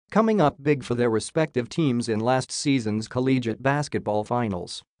coming up big for their respective teams in last season's Collegiate Basketball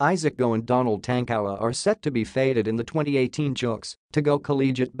Finals. Go and Donald Tankoua are set to be feted in the 2018 Chooks-to-Go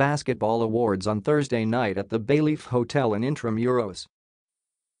Collegiate Basketball Awards on Thursday night at the Bayleaf Hotel in Intramuros.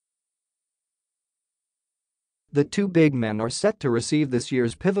 The two big men are set to receive this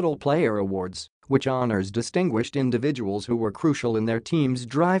year's Pivotal Player Awards, which honors distinguished individuals who were crucial in their team's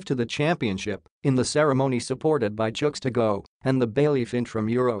drive to the championship, in the ceremony supported by Chooks-to-Go and the Bayleaf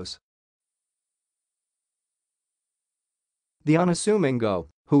Intramuros. The unassuming Go,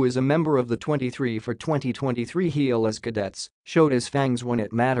 who is a member of the 23 for 2023 Gilas Cadets, showed his fangs when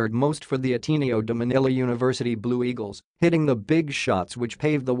it mattered most for the Ateneo de Manila University Blue Eagles, hitting the big shots which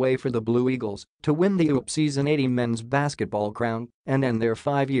paved the way for the Blue Eagles to win the UAAP Season 80 men's basketball crown and end their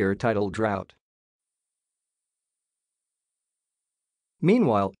 5-year title drought.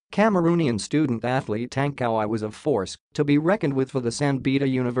 Meanwhile, Cameroonian student-athlete Tankoua was a force to be reckoned with for the Beda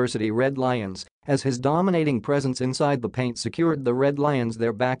University Red Lions, as his dominating presence inside the paint secured the Red Lions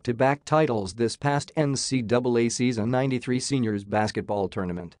their back-to-back titles this past NCAA Season 93 Seniors Basketball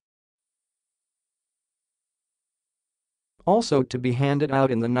Tournament. Also to be handed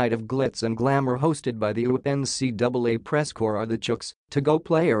out in the night of glitz and glamour hosted by the UAAP NCAA press corps are the Chooks-to-Go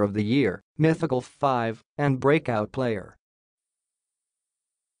Player of the Year, Mythical 5, and Breakout Player.